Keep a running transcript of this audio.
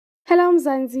Hello,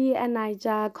 Mzansi and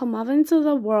Naija. Come over into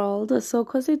the world. So,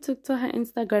 Khosi took to her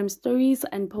Instagram stories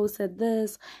and posted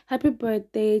this: Happy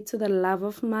birthday to the love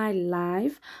of my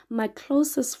life, my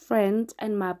closest friend,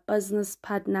 and my business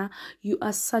partner. You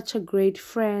are such a great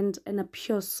friend and a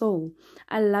pure soul.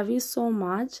 I love you so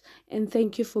much and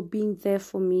thank you for being there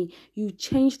for me. You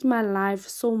changed my life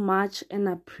so much and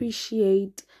I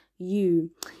appreciate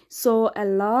you. So, a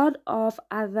lot of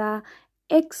other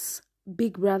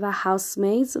Big Brother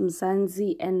housemates,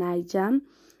 Mzansi and Naija.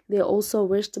 They also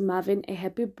wished Marvin a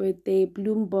happy birthday.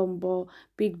 Bloom Bombo,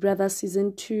 Big Brother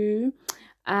Season 2.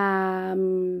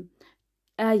 Yemi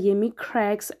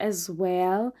Cracks as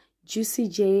well. Juicy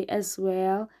J as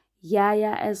well.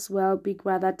 Yaya as well. Big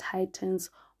Brother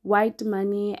Titans. White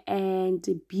Money and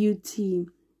Beauty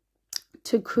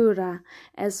Tukura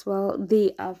as well.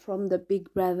 They are from the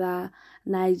Big Brother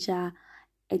Naija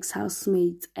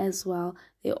ex-housemates as well.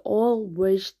 They all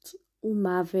wished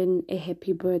Marvin a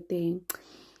happy birthday.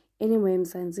 Anyway,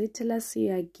 Mzansi, till I see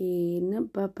you again.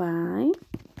 Bye-bye.